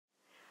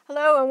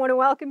Hello, I want to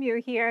welcome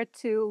you here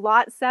to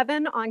Lot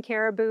 7 on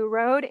Caribou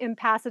Road in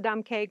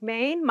Passadumkeag,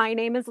 Maine. My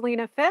name is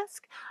Lena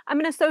Fiske.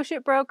 I'm an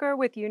associate broker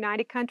with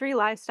United Country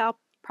Lifestyle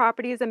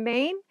Properties in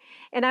Maine,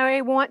 and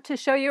I want to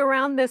show you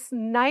around this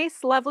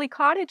nice, lovely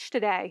cottage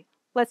today.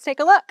 Let's take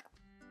a look.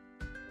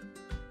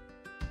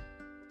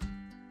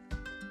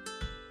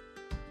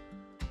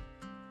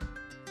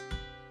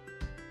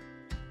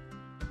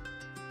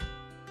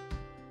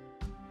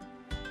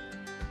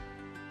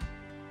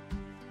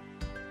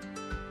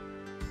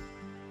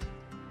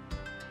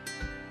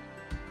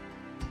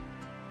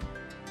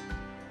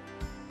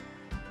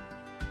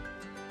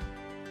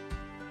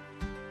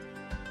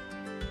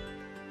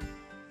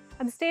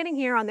 I'm standing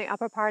here on the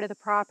upper part of the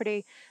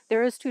property.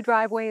 There is two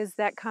driveways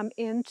that come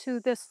into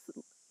this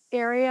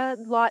area,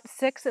 Lot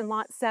 6 and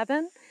Lot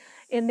 7.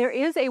 And there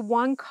is a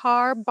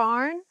one-car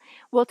barn.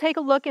 We'll take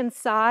a look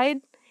inside.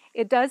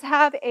 It does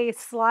have a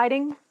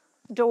sliding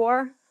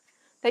door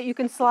that you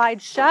can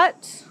slide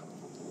shut.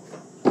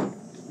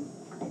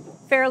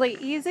 Fairly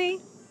easy.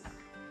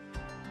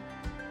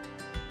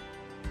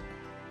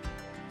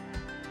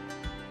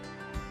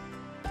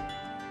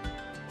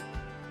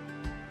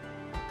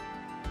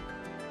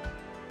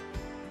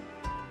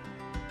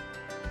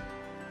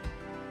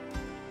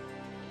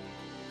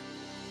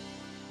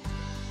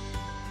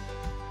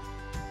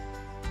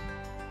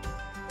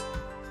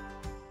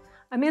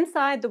 I'm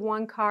inside the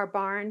one-car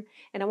barn,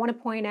 and I want to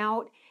point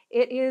out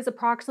it is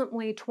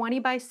approximately 20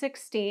 by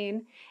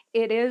 16.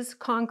 It is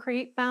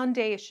concrete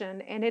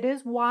foundation, and it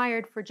is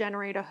wired for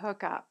generator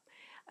hookup.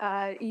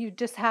 You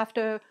just have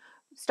to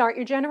start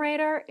your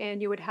generator,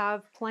 and you would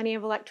have plenty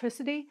of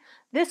electricity.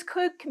 This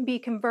could be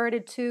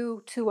converted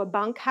to a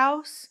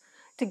bunkhouse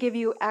to give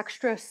you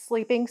extra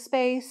sleeping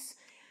space.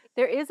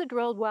 There is a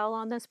drilled well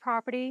on this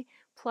property,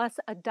 plus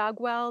a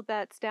dug well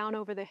that's down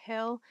over the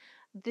hill.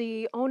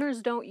 The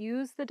owners don't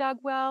use the dug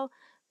well,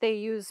 they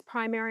use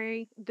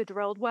the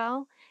drilled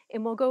well,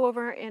 and we'll go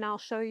over and I'll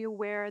show you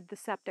where the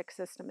septic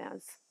system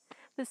is.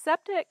 The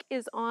septic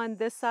is on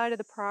this side of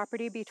the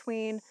property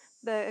between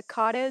the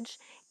cottage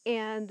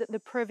and the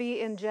privy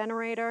and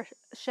generator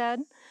shed.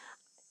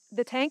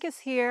 The tank is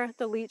here,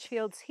 the leach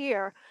field's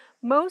here.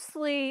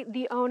 Mostly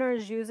the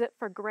owners use it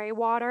for gray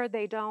water.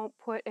 They don't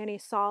put any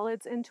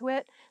solids into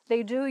it.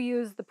 They do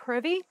use the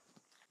privy,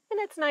 and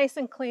it's nice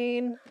and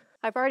clean.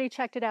 I've already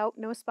checked it out,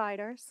 no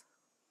spiders.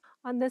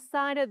 On this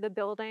side of the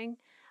building,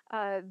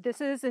 this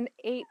is an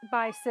 8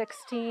 by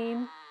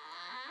 16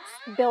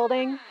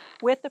 building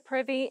with the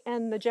privy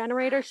and the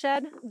generator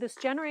shed. This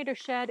generator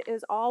shed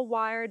is all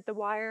wired. The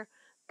wire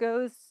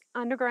goes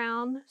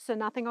underground, so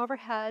nothing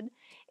overhead,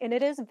 and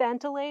it is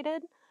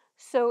ventilated.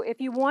 So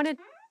if you wanted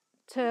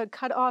to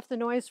cut off the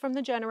noise from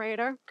the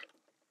generator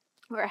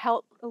or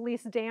help at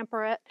least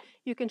damper it,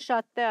 you can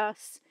shut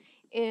this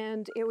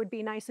and it would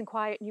be nice and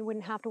quiet, and you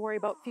wouldn't have to worry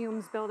about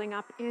fumes building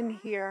up in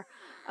here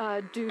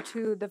due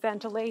to the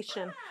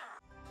ventilation.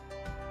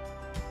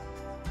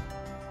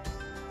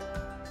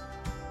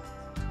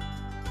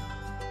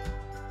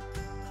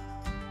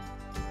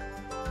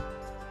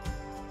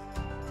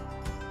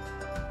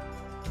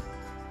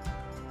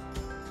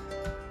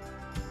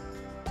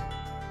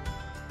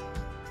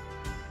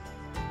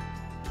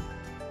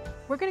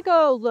 We're going to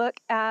go look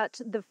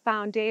at the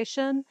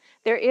foundation.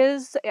 There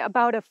is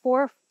about a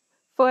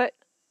 4-foot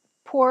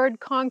poured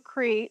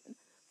concrete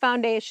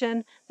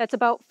foundation that's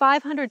about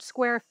 500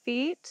 square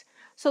feet.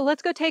 So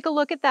let's go take a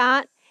look at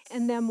that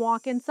and then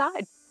walk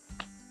inside.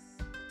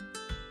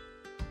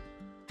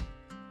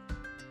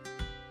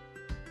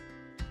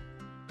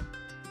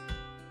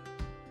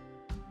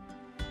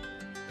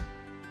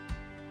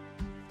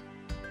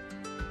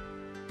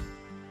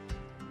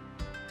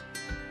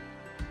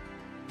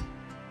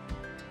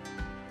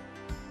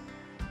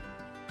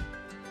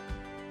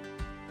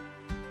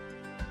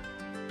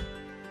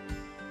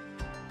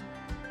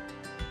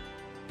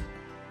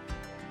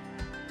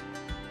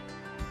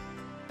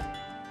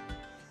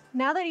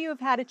 Now that you've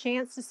had a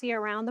chance to see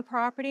around the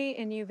property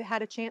and you've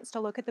had a chance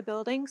to look at the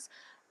buildings,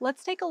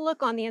 let's take a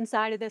look on the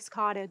inside of this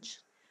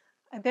cottage.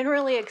 I've been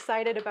really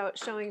excited about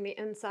showing the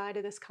inside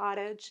of this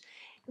cottage.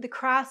 The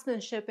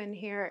craftsmanship in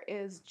here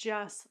is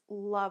just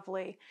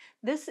lovely.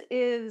 This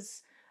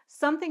is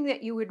something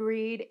that you would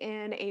read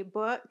in a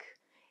book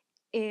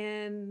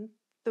in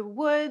the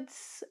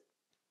woods.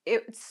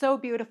 It's so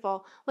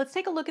beautiful. Let's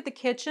take a look at the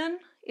kitchen.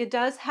 It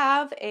does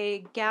have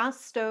a gas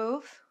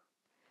stove,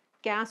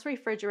 gas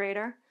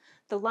refrigerator.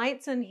 The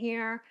lights in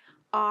here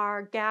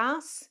are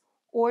gas,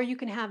 or you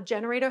can have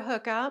generator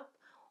hookup,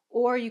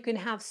 or you can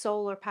have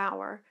solar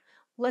power.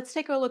 Let's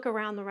take a look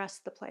around the rest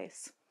of the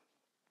place.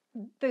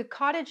 The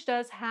cottage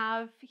does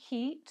have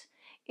heat.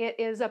 It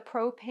is a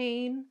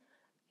propane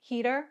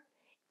heater,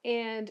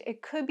 and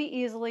it could be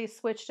easily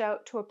switched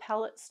out to a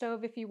pellet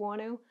stove if you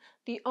want to.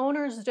 The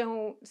owners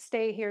don't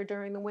stay here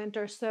during the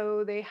winter,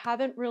 so they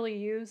haven't really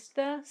used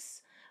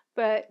this,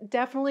 but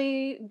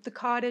definitely the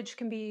cottage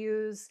can be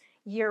used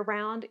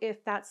year-round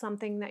if that's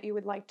something that you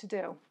would like to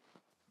do.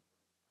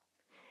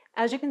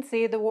 As you can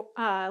see, the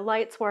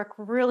lights work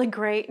really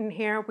great in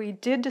here. We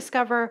did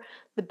discover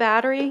the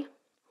battery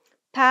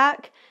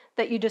pack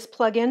that you just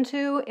plug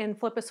into and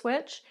flip a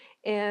switch,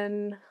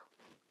 and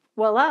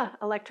voila,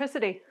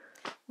 electricity.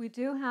 We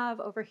do have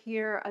over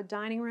here a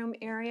dining room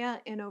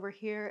area, and over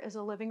here is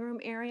a living room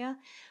area.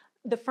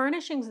 The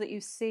furnishings that you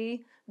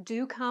see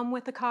do come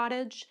with the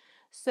cottage,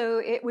 so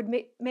it would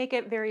make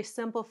it very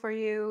simple for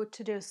you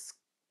to just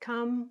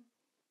come,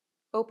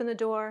 open the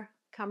door,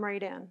 come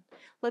right in.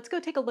 Let's go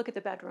take a look at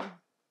the bedroom.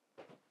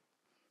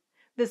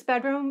 This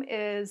bedroom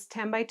is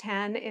 10 by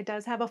 10. It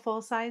does have a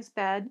full-size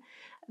bed.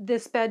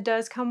 This bed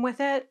does come with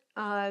it.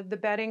 The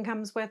bedding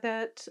comes with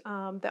it.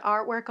 The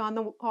artwork on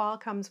the wall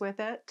comes with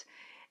it.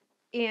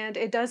 And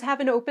it does have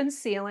an open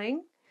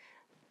ceiling,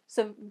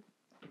 so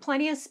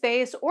plenty of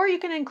space, or you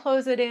can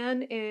enclose it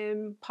in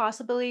and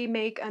possibly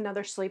make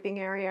another sleeping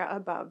area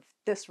above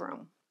this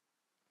room.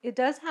 It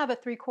does have a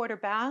 3/4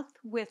 bath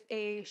with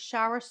a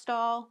shower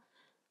stall,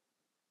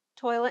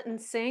 toilet,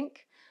 and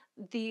sink.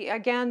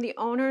 Again, the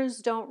owners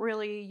don't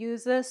really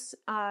use this,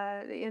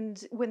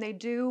 and when they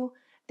do,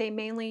 they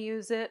mainly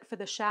use it for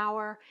the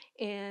shower,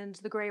 and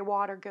the gray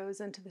water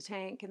goes into the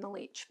tank in the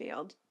leach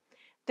field.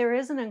 There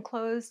is an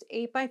enclosed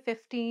 8 by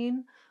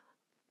 15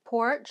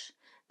 porch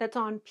that's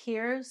on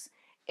piers,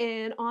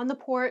 and on the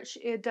porch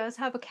it does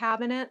have a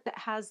cabinet that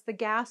has the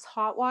gas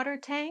hot water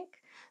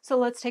tank. So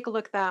let's take a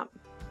look at that.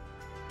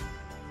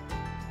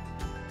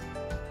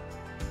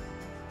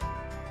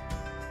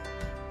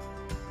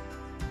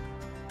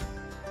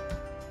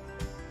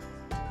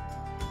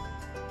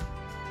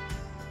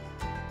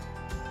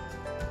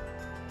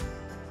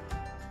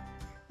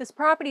 This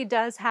property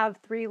does have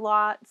 3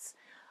 lots.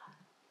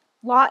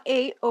 Lot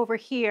 8 over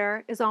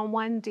here is on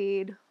one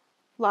deed.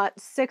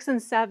 Lots 6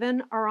 and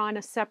 7 are on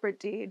a separate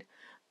deed.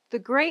 The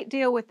great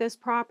deal with this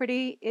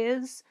property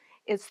is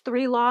it's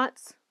 3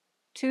 lots,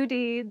 2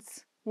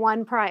 deeds,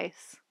 1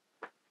 price.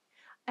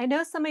 I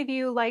know some of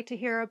you like to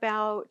hear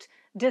about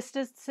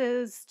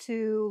distances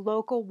to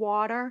local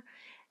water.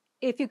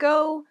 If you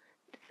go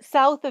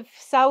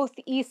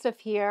southeast of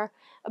here,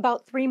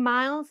 about 3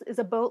 miles is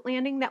a boat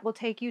landing that will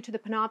take you to the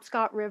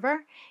Penobscot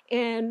River,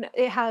 and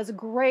it has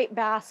great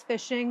bass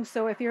fishing.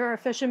 So if you're a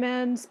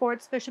fisherman,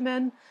 sports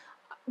fisherman,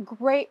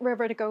 great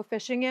river to go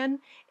fishing in.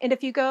 And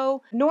if you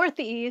go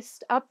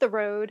northeast up the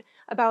road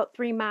about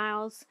 3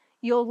 miles,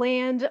 you'll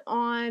land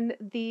on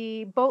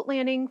the boat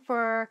landing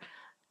for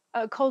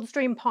a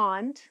Coldstream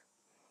Pond,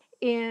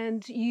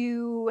 and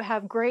you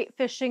have great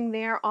fishing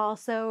there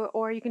also,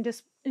 or you can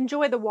just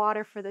enjoy the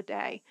water for the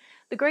day.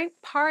 The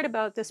great part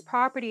about this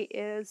property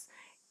is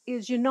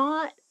you're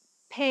not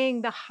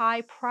paying the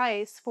high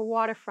price for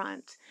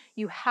waterfront.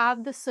 You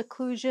have the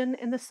seclusion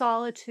and the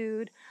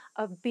solitude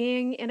of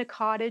being in a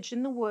cottage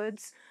in the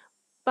woods,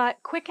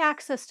 but quick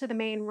access to the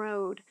main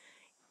road.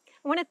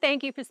 I want to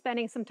thank you for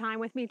spending some time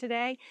with me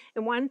today.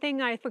 And one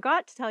thing I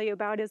forgot to tell you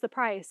about is the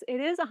price. It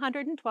is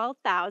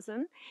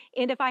 $112,000.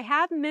 And if I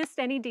have missed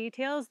any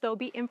details, there'll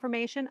be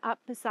information up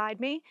beside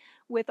me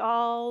with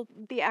all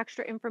the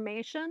extra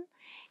information.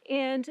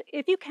 And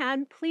if you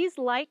can, please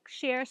like,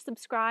 share,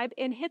 subscribe,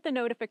 and hit the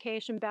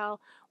notification bell.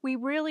 We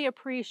really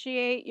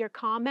appreciate your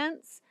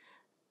comments.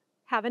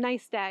 Have a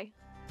nice day.